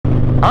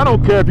I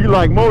don't care if you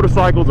like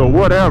motorcycles or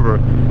whatever.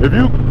 If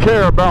you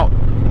care about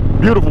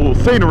beautiful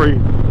scenery,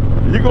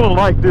 you're gonna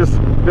like this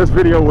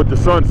video with the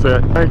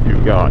sunset. Thank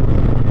you, God,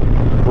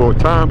 for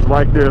times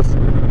like this,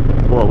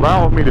 for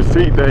allowing me to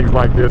see things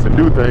like this and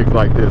do things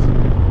like this.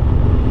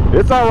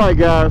 It's all right,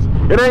 guys.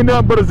 It ain't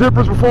nothing but a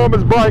Zippers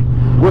performance bike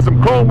with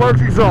some Khrome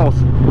Works exhaust.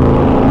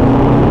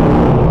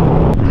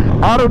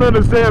 I don't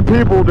understand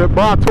people that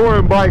buy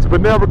touring bikes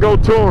but never go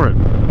touring.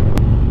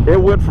 It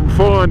went from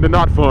fun to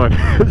not fun.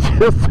 It's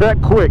just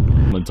that quick.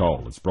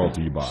 Tall. It's brought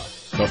to you by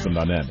Custom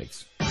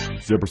Dynamics,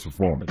 Zippers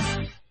Performance,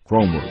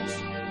 Khrome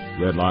Works,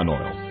 Red Line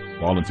Oil,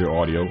 Volunteer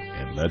Audio,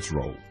 and Let's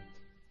Roll.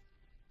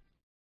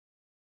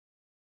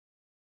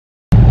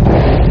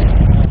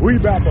 We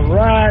about to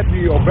ride.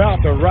 You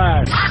about to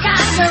ride.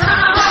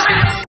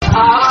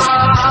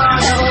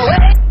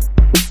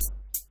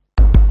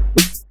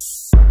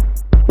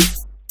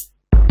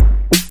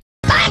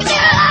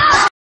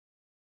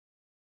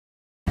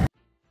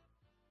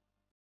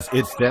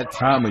 It's that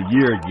time of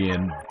year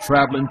again.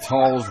 Traveling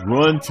Tall's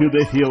Run to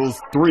the Hills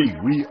 3.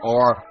 We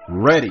are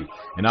ready.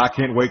 And I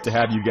can't wait to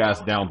have you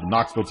guys down to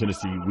Knoxville,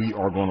 Tennessee. We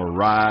are going to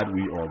ride.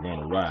 We are going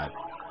to ride.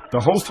 The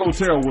host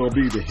hotel will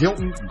be the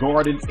Hilton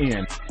Garden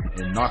Inn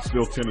in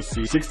Knoxville,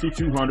 Tennessee,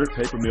 6200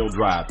 Paper Mill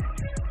Drive.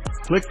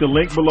 Click the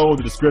link below in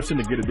the description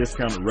to get a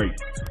discounted rate.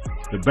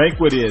 The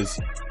banquet is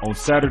on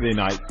Saturday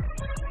night,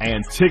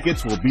 and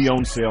tickets will be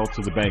on sale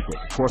to the banquet.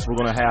 Of course, we're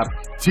going to have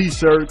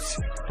t-shirts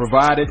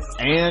provided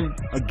and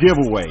a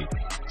giveaway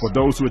for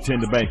those who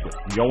attend the banquet.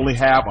 We only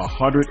have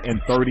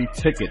 130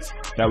 tickets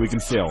that we can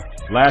sell.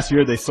 Last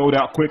year, they sold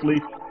out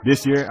quickly.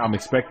 This year, I'm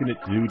expecting it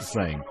to do the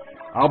same.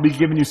 I'll be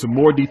giving you some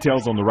more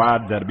details on the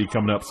ride that'll be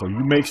coming up, so you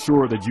make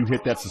sure that you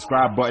hit that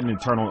subscribe button and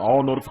turn on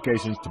all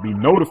notifications to be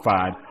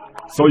notified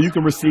so you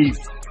can receive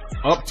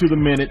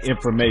up-to-the-minute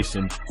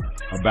information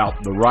about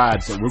the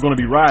rides that we're going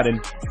to be riding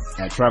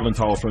at Traveling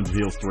Tall's Run to the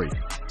Hills 3.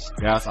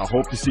 Guys, I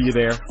hope to see you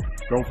there.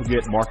 Don't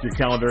forget, mark your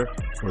calendar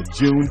for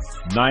June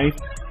 9th,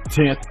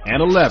 10th,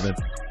 and 11th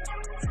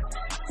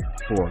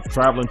for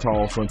Traveling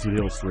Tall's Run to the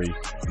Hills 3.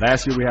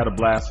 Last year we had a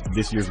blast.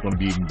 This year's going to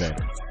be even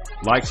better.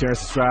 Like, share, and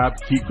subscribe.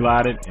 Keep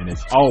gliding, and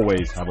as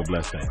always, have a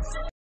blessed day.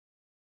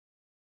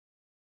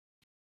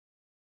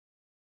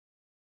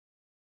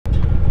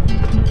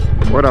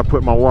 Where'd I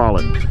put my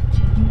wallet?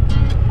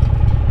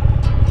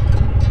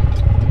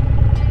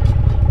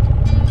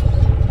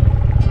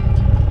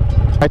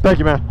 Hey, thank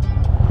you, man.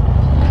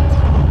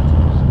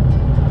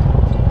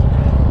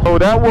 So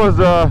that was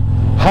the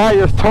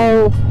highest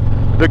toll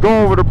to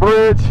go over the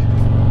bridge,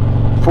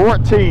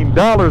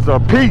 $14 a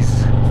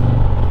piece.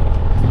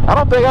 I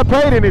don't think I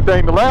paid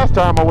anything the last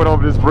time I went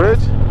over this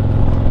bridge,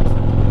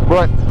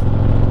 but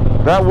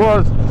that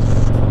was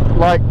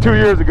like 2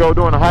 years ago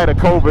during the height of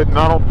COVID, and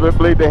I don't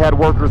believe they had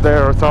workers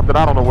there or something.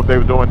 I don't know what they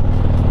were doing.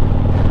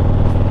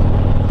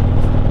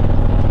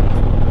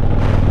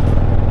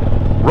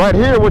 Right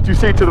here, what you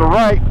see to the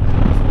right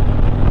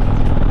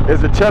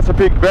is the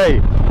Chesapeake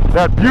Bay.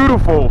 That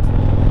beautiful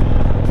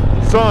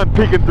sun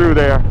peeking through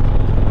there.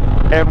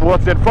 And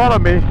what's in front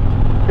of me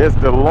is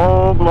the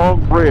long,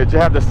 long bridge. You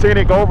have the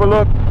scenic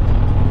overlook,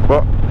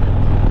 but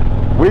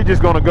we're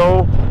just gonna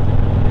go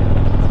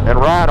and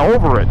ride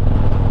over it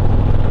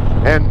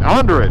and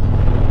under it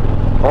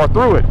or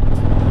through it.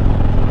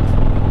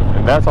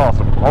 And that's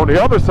awesome. On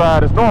the other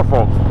side is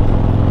Norfolk,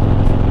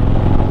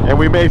 and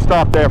we may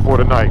stop there for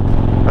the night.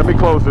 Let me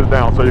close this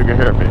down so you can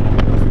hear me.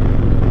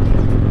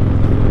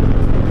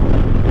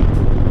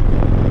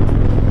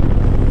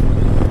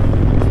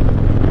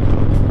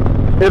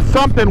 It's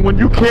something when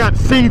you can't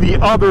see the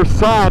other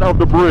side of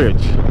the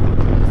bridge,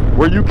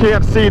 where you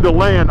can't see the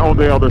land on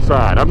the other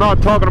side. I'm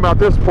not talking about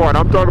this part.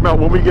 I'm talking about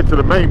when we get to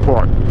the main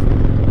part.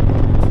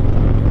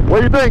 What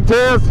do you think,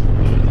 Tez?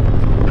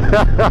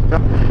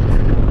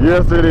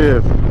 Yes, it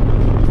is.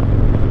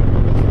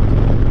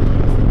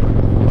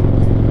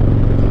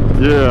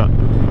 Yeah.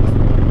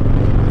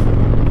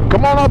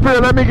 Come on up here.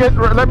 Let me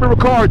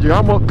record you.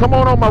 Come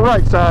on my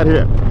right side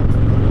here.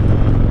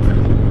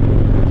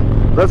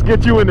 Let's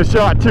get you in the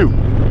shot too.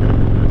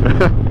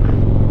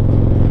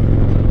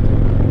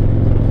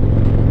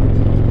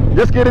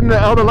 Just get in the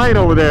other lane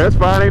over there. It's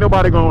fine. Ain't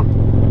nobody going.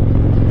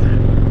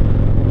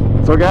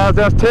 So guys,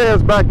 that's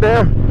Tez back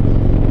there.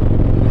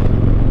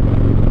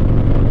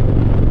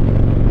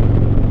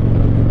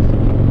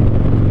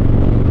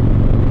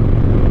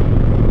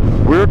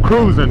 We're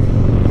cruising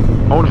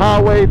on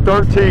Highway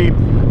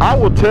 13. I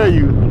will tell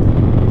you,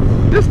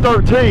 this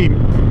 13,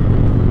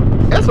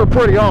 it's a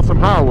pretty awesome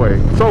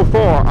highway so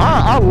far.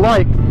 I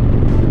like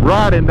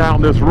riding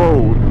down this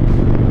road.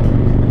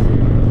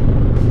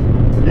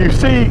 You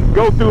see,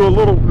 go through a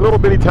little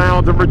bitty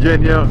towns in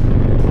Virginia,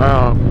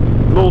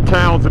 little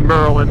towns in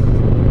Maryland,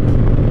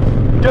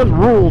 just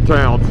rural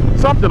towns.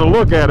 Something to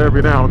look at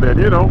every now and then,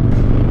 you know.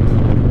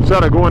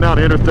 Instead of going down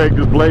the interstate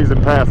just blazing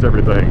past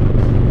everything.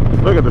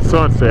 Look at the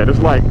sunset. It's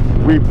like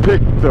we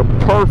picked the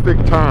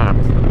perfect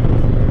time.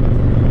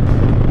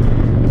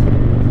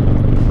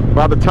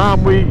 By the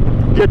time we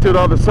get to the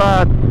other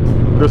side,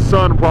 the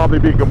sun will probably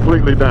be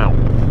completely down.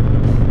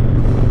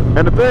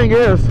 And the thing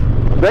is,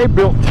 they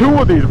built 2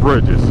 of these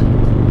bridges,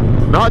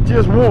 not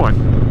just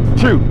 1,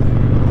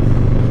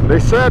 2. They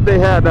said they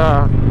had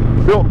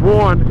built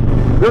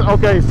 1.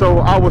 Okay, so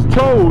I was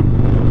told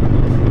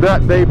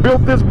that they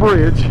built this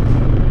bridge,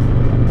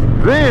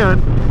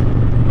 then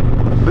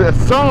the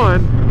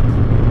son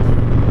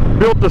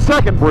built the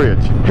second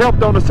bridge,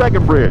 helped on the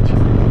second bridge.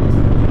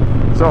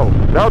 So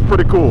that was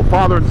pretty cool,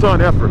 father and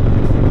son effort.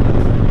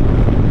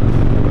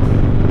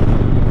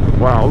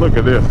 Wow, look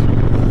at this.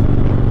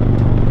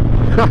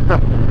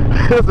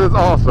 This is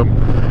awesome.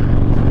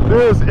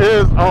 This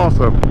is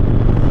awesome.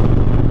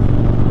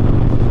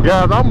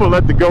 Guys, I'm gonna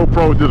let the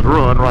GoPro just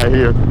run right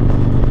here.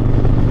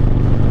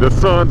 The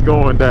sun's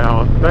going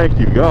down. Thank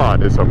you,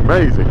 God. It's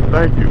amazing.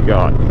 Thank you,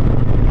 God,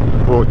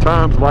 for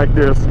times like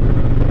this,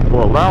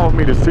 for allowing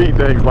me to see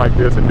things like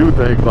this and do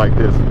things like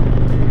this.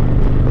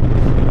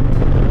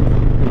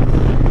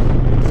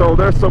 So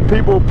there's some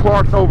people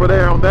parked over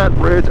there on that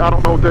bridge. I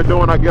don't know what they're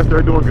doing. I guess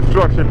they're doing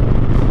construction.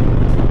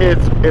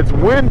 It's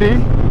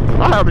windy.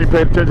 I haven't even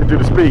paid attention to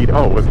the speed.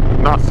 Oh, it's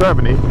not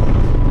 70.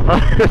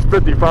 It's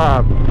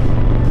 55.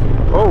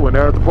 Oh, and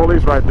there's the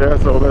police right there.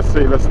 So let's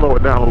see. Let's slow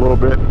it down a little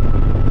bit.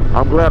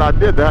 I'm glad I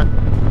did that.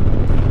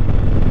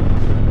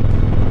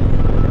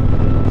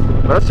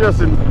 Let's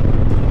just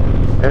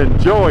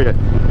enjoy it.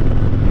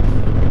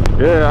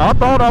 Yeah, I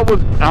thought I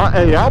was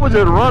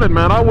just running,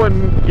 man. I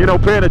wasn't, you know,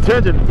 paying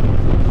attention.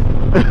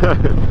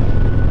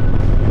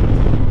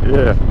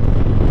 Yeah.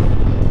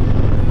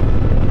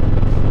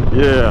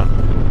 Yeah.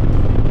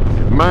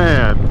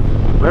 Man,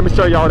 let me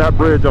show y'all that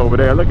bridge over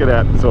there. Look at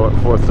that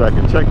for a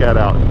second. Check that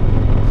out.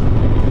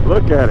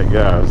 Look at it,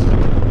 guys.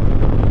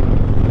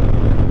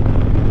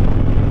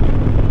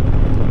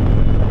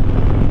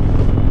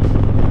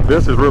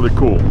 This is really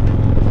cool.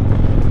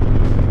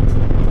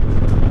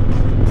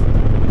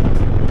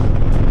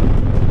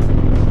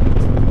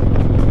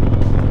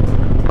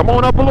 Come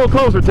on up a little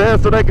closer,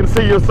 Ted, so they can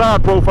see your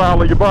side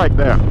profile of your bike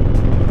there.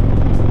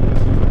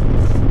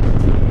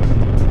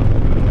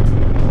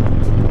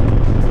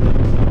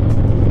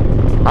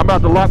 I'm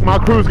about to lock my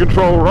cruise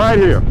control right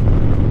here.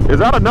 Is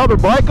that another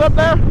bike up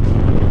there?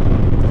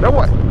 That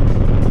what?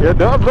 It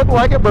does look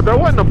like it, but there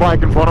wasn't a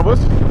bike in front of us.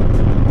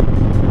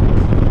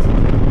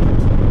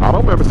 I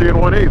don't remember seeing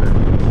one either.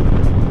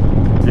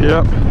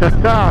 Yep.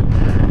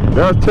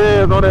 There's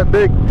Tez on that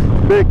big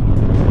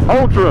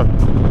Ultra.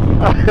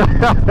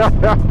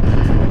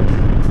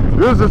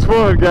 This is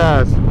fun,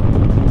 guys.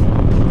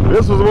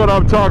 This is what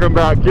I'm talking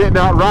about, getting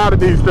out riding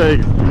these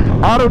things.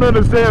 I don't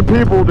understand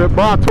people that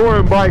buy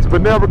touring bikes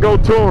but never go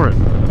touring.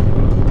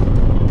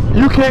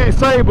 You can't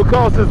say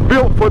because it's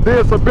built for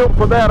this or built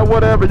for that or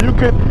whatever.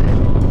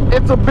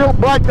 It's a built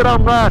bike that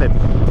I'm riding.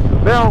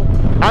 Now,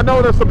 I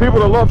know there's some people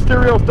that love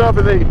stereo stuff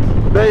and they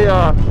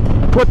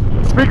put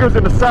speakers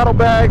in the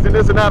saddlebags and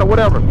this and that or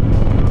whatever.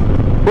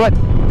 But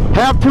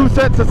have 2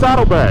 sets of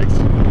saddlebags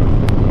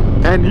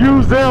and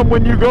use them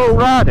when you go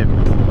riding.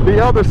 The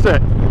other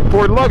set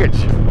for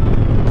luggage.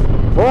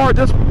 Or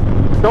just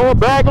throw a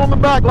bag on the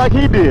back like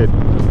he did,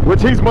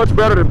 which he's much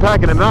better than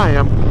packing than I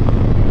am,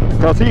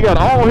 because he got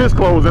all his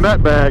clothes in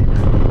that bag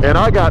and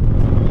I got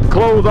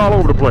clothes all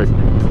over the place.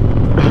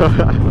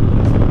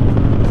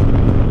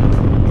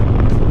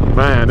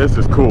 Man, this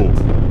is cool.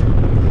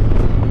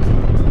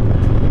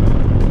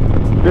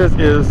 This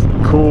is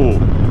cool.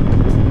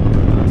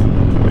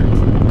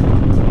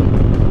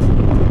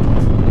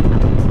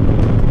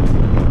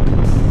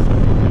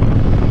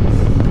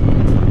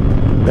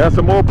 There's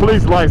some more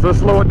police lights. Let's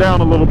slow it down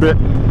a little bit.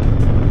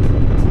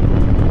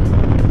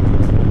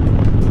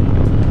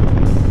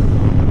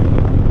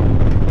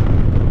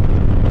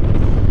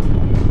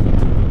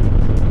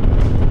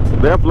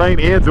 Left lane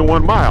ends in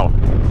 1 mile.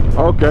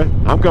 Okay,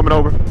 I'm coming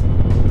over.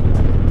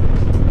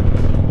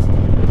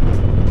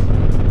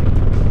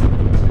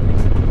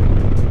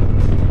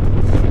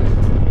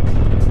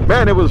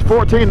 Man, it was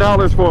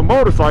 $14 for a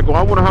motorcycle.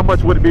 I wonder how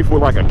much would it be for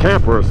like a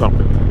camper or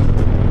something.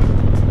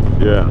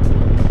 Yeah.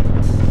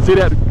 See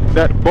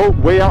that boat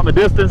way out in the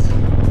distance?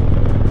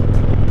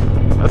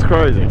 That's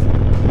crazy.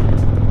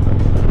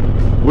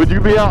 Would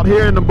you be out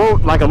here in the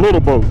boat like a little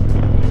boat?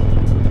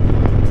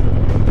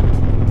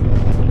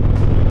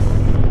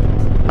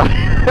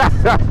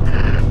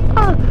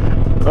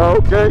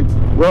 Okay.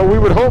 Well, we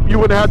would hope you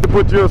wouldn't have to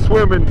put your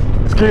swimming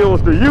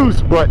skills to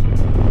use, but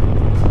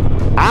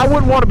I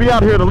wouldn't want to be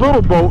out here in a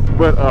little boat,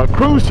 but a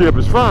cruise ship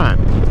is fine.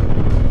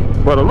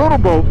 But a little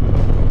boat,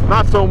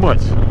 not so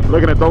much.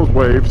 Looking at those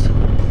waves.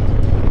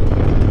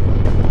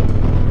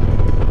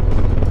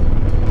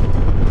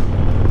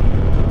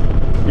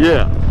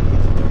 Yeah.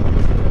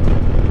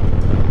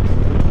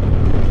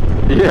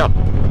 Yeah.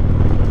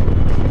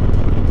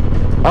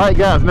 All right,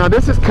 guys. Now,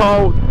 this is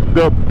called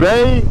the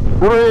Bay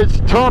Bridge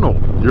Tunnel.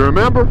 You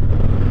remember?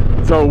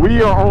 So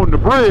we are on the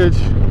bridge.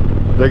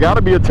 There got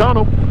to be a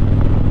tunnel.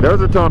 There's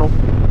a tunnel.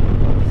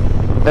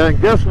 And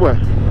guess what?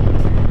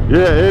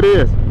 Yeah, it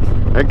is.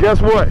 And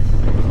guess what?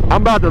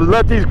 I'm about to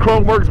let these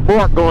Khrome works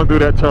bark going through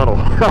that tunnel.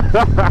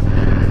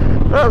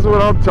 That's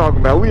what I'm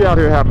talking about. We out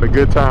here having a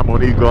good time on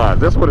these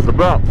glides. That's what it's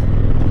about.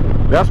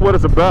 That's what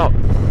it's about.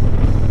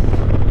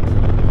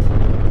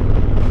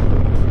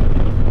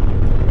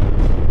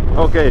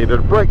 Okay,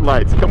 there's brake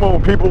lights. Come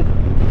on, people.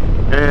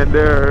 And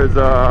there's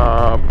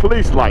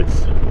police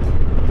lights.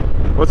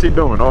 What's he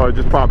doing? Oh, he's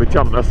just probably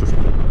telling us,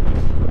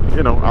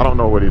 you know, I don't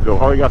know what he's doing.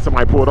 Oh, he got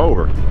somebody pulled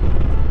over.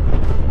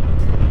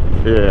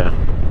 Yeah.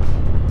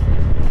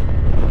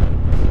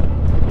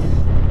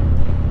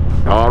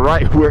 All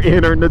right, we're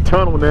entering the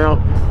tunnel now.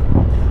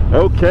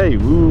 Okay,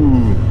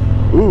 ooh,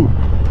 ooh.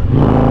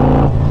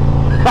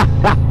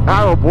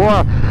 Oh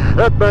boy,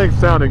 that thing's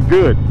sounding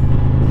good.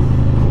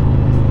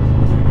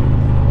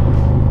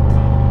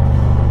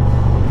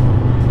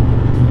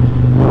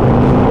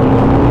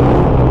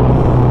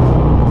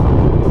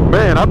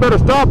 Man, I better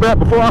stop that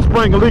before I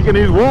spring a leak in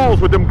these walls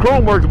with them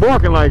Khrome works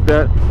barking like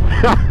that.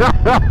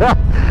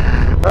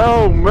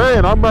 Oh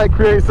man, I might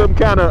create some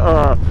kind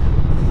of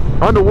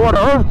underwater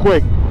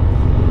earthquake.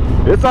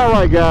 It's all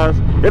right, guys.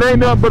 It ain't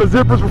nothing but a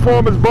Zippers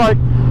Performance bike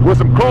with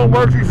some Khrome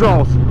works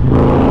exhaust.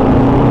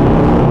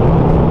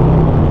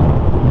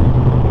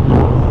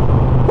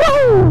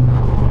 Woo!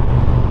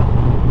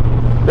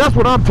 That's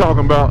what I'm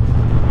talking about.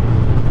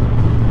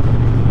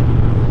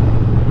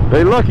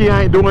 They lucky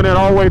I ain't doing that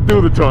all the way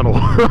through the tunnel.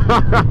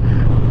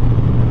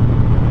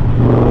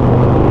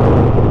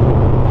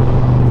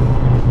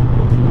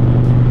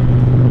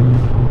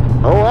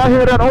 Oh, I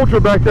hear that Ultra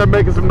back there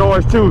making some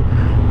noise too.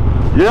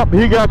 Yep,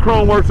 he got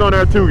Khrome works on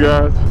there too,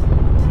 guys.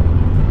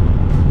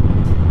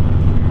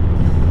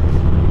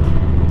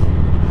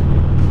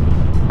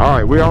 All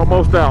right, we're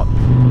almost out.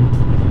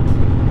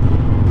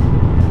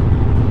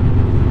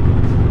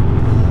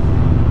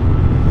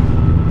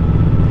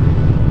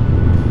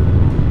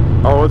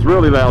 Oh, it's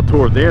really loud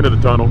towards the end of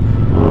the tunnel.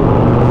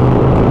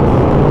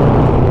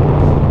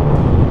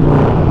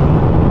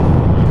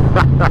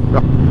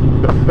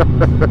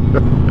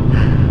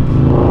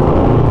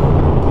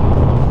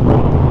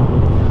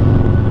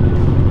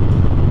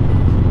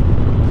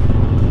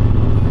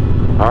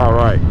 All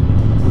right.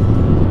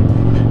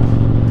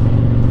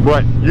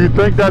 But you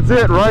think that's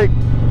it, right?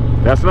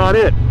 That's not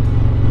it.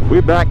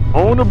 We're back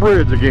on the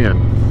bridge again.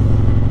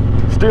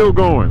 Still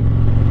going.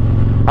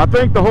 I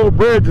think the whole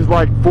bridge is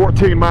like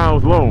 14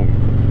 miles long,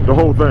 the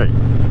whole thing.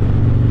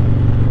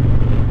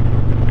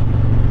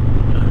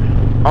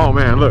 Oh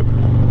man, look.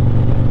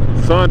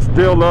 Sun's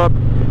still up.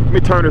 Let me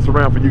turn this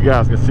around for you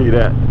guys can see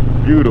that.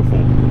 Beautiful,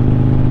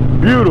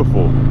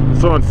 beautiful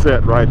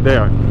sunset right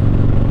there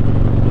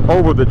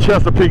over the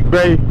Chesapeake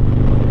Bay.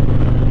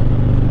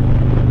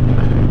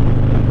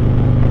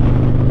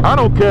 I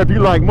don't care if you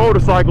like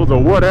motorcycles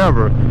or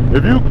whatever.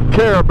 If you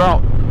care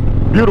about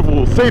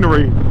beautiful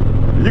scenery,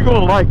 you're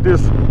gonna like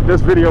this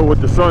video with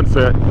the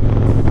sunset.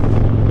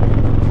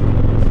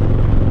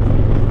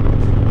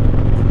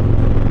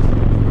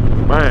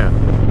 Man,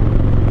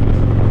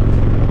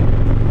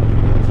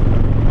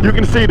 you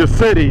can see the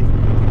city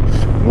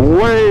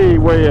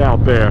way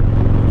out there,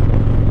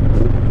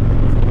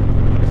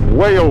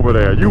 way over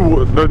there.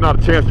 There's not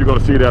a chance you're gonna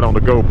see that on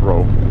the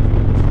GoPro.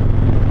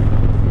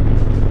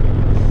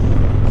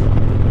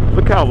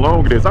 Look how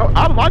long it is.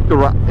 I like to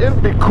ride.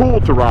 It'd be cool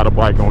to ride a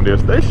bike on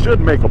this. They should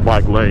make a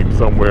bike lane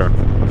somewhere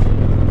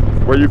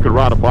where you could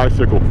ride a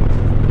bicycle.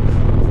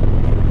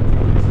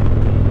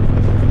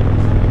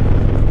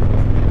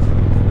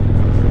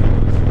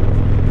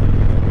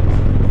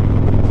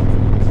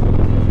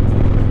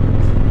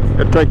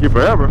 It'd take you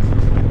forever.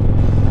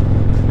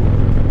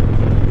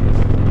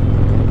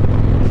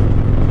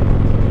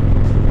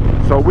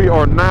 So we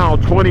are now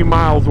 20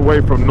 miles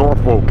away from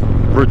Norfolk,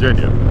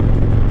 Virginia.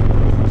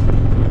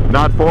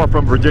 Not far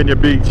from Virginia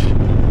Beach,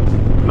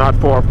 not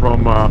far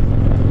from,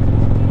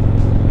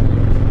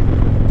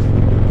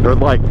 there's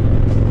like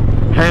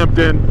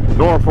Hampton,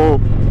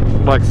 Norfolk,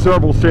 like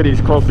several cities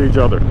close to each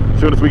other as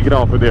soon as we get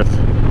off of this.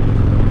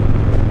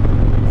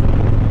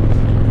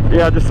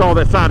 Yeah, I just saw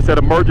that sign that said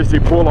emergency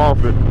pull off.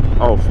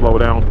 Oh, slow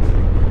down.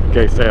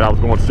 Okay, said I was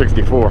going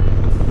 64.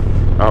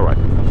 All right,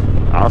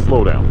 I'll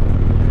slow down.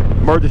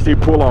 Emergency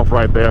pull off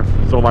right there.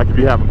 So like if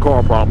you're having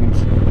car problems,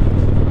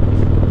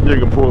 you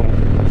can pull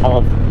them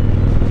off.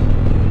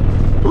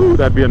 Ooh,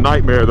 that'd be a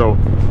nightmare though.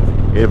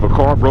 If a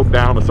car broke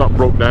down or something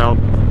broke down,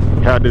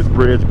 had this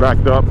bridge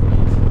backed up.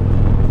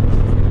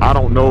 I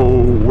don't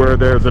know where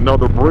there's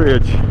another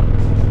bridge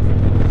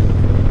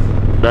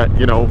that,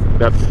 you know,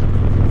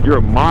 you're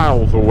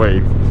miles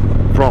away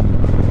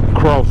from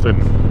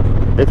crossing.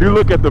 If you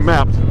look at the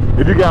maps,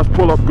 if you guys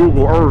pull up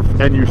Google Earth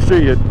and you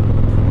see it,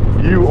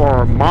 you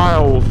are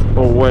miles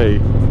away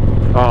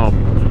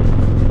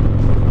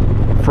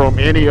from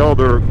any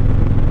other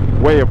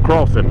way of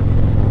crossing.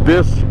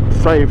 This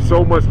saved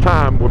so much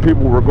time when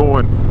people were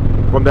going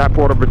from that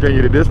part of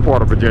Virginia to this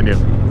part of Virginia.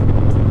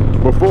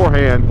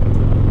 Beforehand,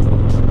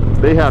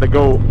 they had to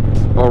go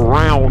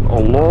around a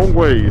long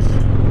ways.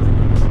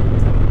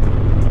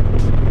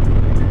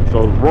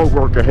 So road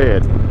work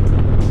ahead.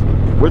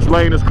 Which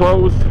lane is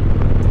closed?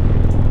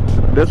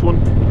 This one.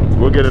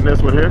 We'll get in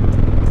this one here.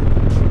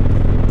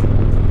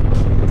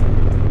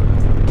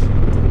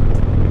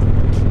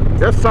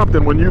 There's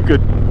something when you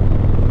could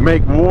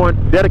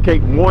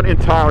dedicate one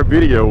entire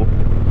video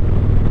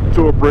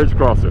to a bridge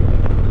crossing.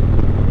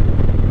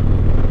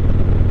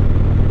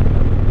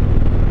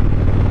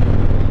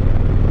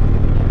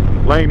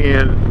 Lane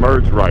in,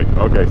 merge right.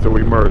 Okay, so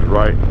we merged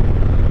right.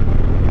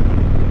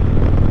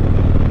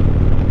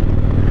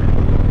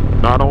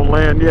 Not on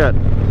land yet.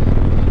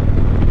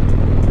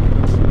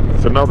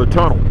 It's another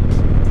tunnel.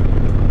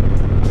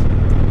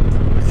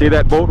 See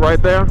that boat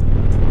right there?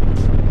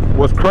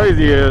 What's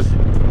crazy is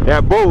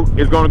that boat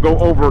is going to go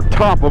over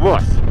top of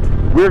us.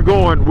 We're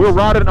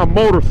riding a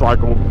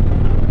motorcycle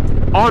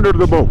under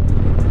the boat.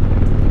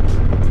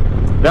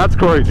 That's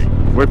crazy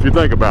if you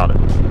think about it.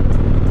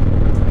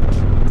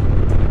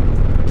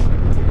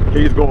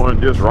 He's going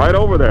just right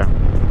over there.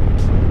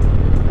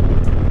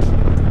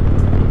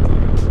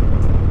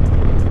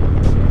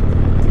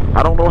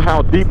 I don't know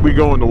how deep we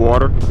go in the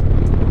water.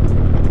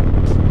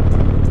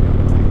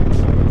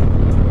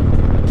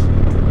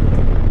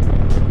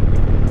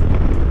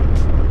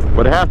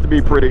 But it has to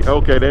be pretty.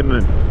 Okay, they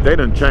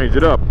didn't change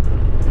it up.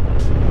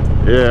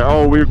 Yeah,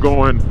 oh, we're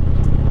going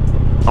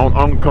on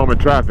oncoming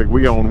traffic.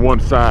 We on one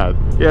side.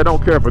 Yeah,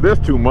 don't care for this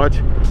too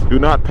much. Do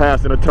not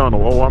pass in a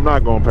tunnel. Oh, I'm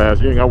not gonna pass.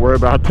 You ain't gotta worry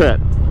about that.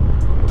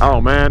 Oh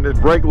man, there's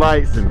brake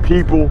lights and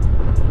people.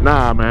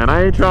 Nah, man,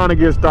 I ain't trying to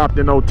get stopped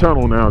in no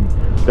tunnel now.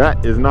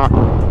 That's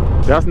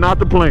not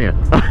the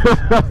plan.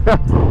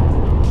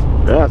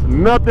 That's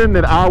nothing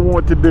that I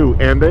want to do.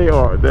 And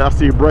I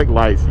see brake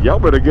lights. Y'all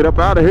better get up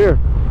out of here.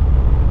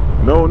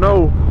 No,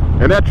 no.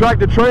 And that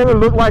tractor trailer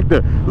looked like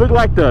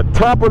the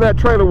top of that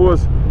trailer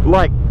was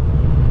like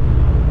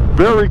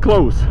very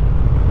close.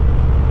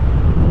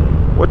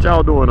 What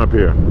y'all doing up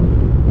here?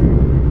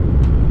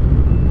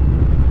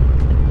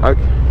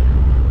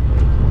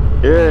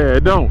 Yeah,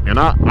 it don't. And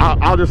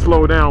I'll just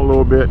slow down a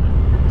little bit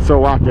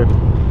so I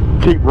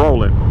can keep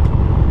rolling.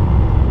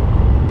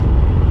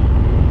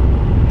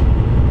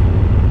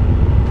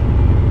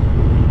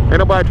 Ain't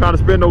nobody trying to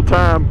spend no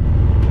time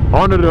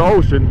under the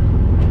ocean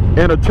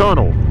in a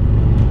tunnel.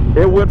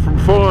 It went from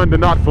fun to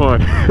not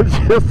fun. It's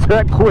just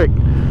that quick.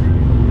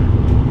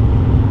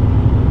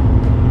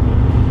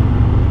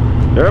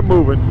 They're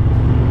moving.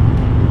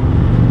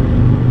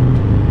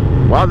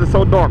 Why is it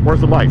so dark?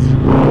 Where's the lights?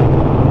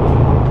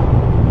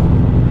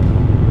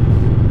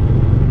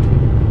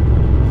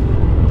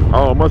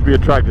 Oh, it must be a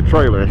tractor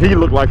trailer. He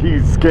looked like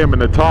he's skimming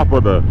the top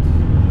of the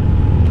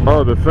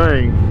other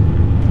thing.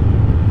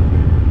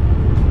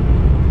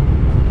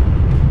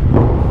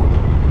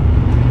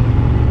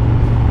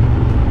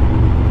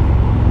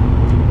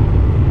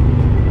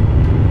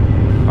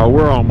 Oh,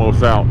 we're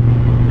almost out.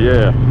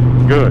 Yeah,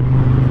 good.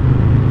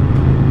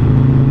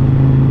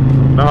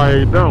 No,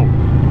 you don't.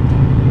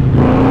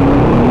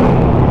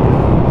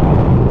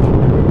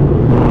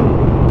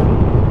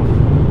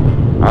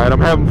 All right, I'm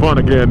having fun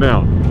again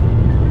now.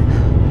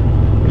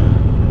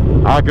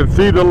 I can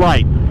see the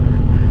light.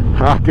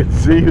 I can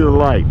see the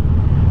light.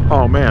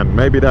 Oh man,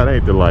 maybe that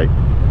ain't the light.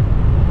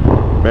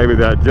 Maybe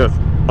that's just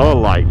a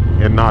light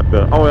and not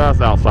the, oh,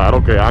 that's outside.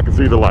 Okay, I can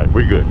see the light.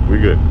 We good, we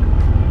good.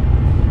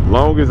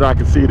 Long as I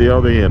can see the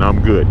other end,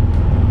 I'm good.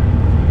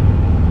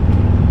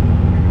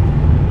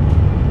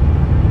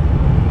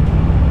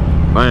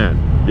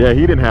 Man, yeah,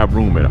 he didn't have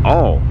room at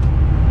all.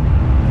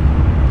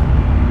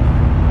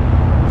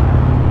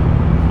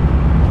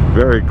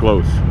 Very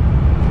close.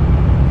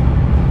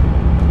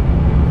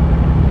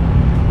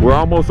 We're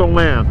almost on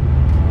land.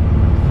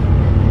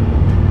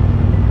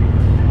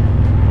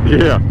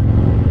 Yeah.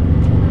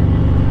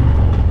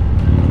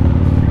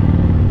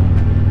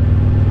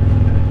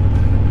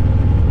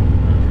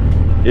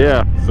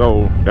 Yeah,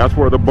 so that's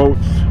where the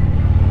boats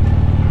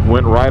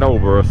went right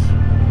over us.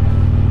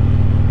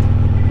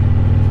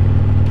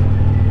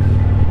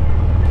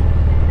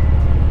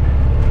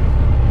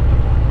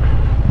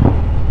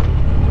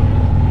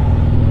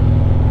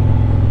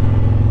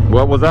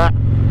 What was that?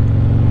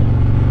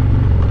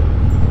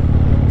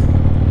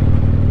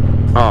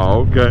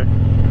 Oh, okay.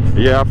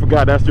 Yeah, I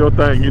forgot that's your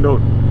thing. You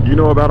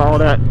know about all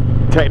that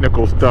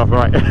technical stuff,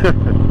 right?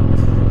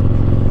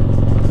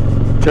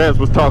 Tez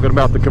was talking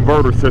about the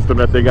converter system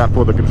that they got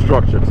for the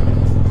construction.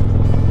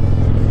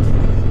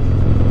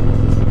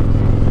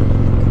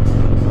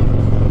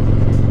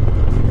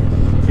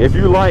 If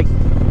you like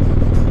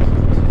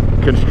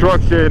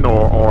construction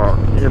or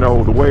you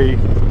know, the way,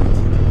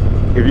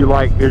 if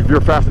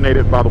you're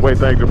fascinated by the way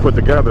things are put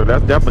together,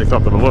 that's definitely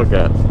something to look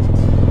at.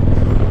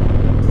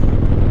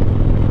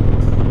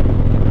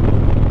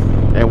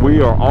 And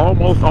we are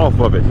almost off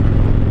of it.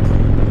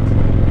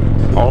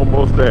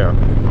 Almost there.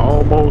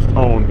 Almost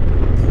on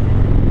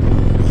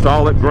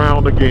solid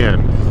ground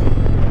again.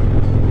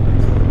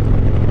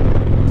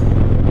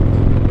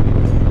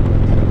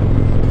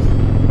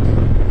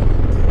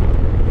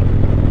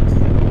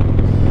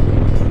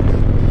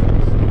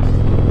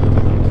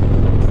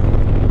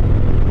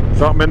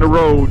 Something in the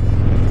road.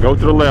 Go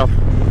to the left.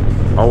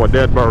 Oh, a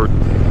dead bird.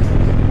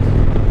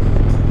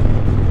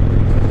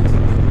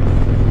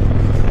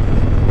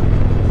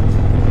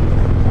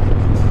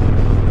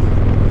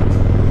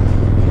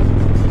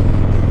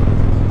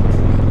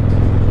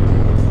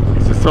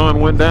 sun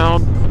went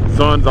down.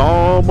 Sun's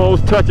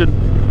almost touching,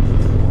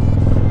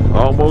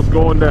 almost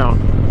going down.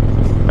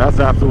 That's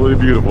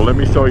absolutely beautiful. Let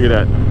me show you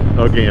that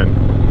again.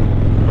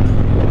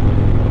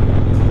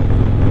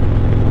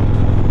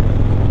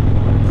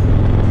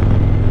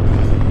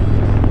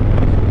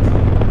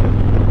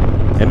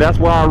 And that's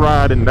why I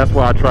ride and that's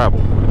why I travel.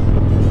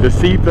 To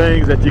see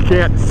things that you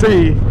can't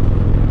see.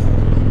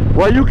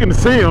 Well, you can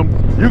see them.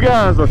 You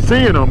guys are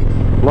seeing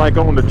them like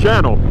on the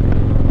channel.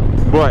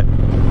 But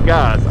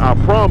guys, I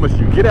promise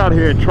you, get out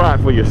here and try it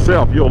for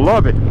yourself. You'll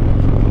love it.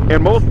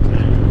 And most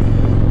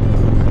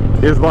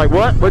is like,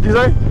 what? What'd you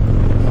say?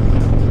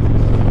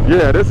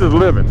 Yeah, this is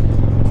living.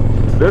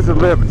 This is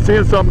living.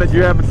 Seeing something that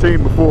you haven't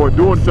seen before,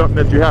 doing something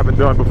that you haven't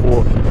done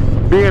before.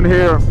 Being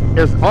here,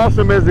 as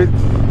awesome as it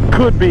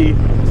could be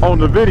on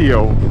the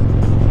video,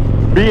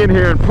 being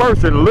here in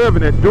person,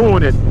 living it,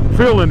 doing it,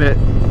 feeling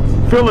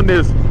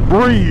this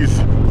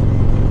breeze,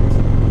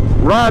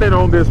 riding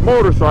on this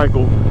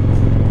motorcycle,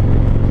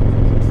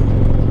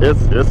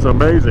 it's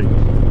amazing.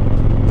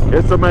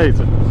 It's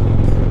amazing.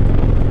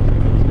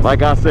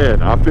 Like I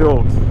said, I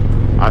feel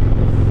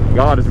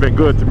God has been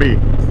good to me,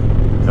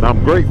 and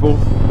I'm grateful,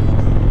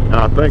 and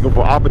I thank Him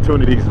for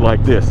opportunities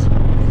like this.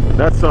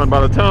 That sun, by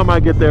the time I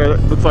get there,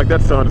 it looks like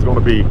that sun is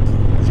going to be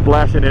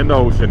splashing in the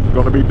ocean,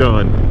 going to be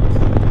done.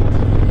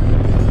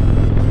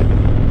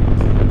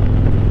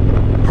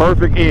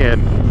 Perfect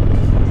end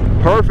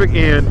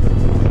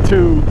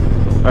to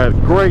a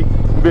great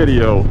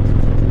video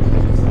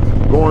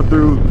going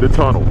through the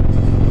tunnel.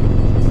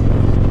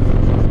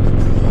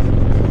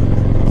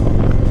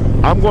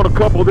 I'm going to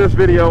couple this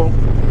video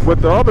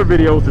with the other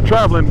videos to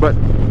traveling, but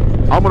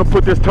I'm going to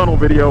put this tunnel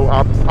video,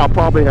 I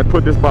probably had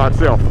put this by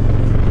itself.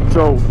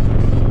 So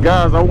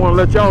guys, I want to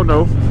let y'all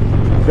know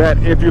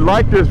that if you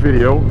like this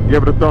video,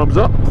 give it a thumbs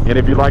up, and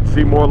if you'd like to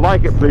see more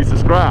like it, please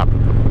subscribe.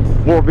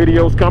 More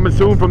videos coming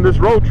soon from this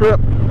road trip.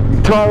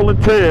 Tall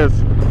and Tez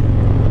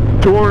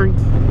touring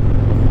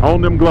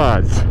on them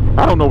glides.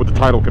 I don't know what the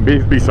title can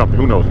be something,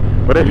 who knows.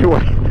 But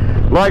anyway,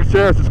 like,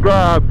 share,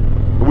 subscribe.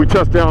 We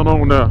touch down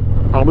on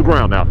the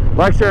ground now.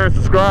 Like, share, and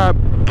subscribe.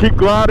 Keep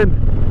gliding,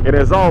 and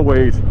as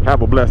always,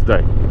 have a blessed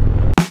day.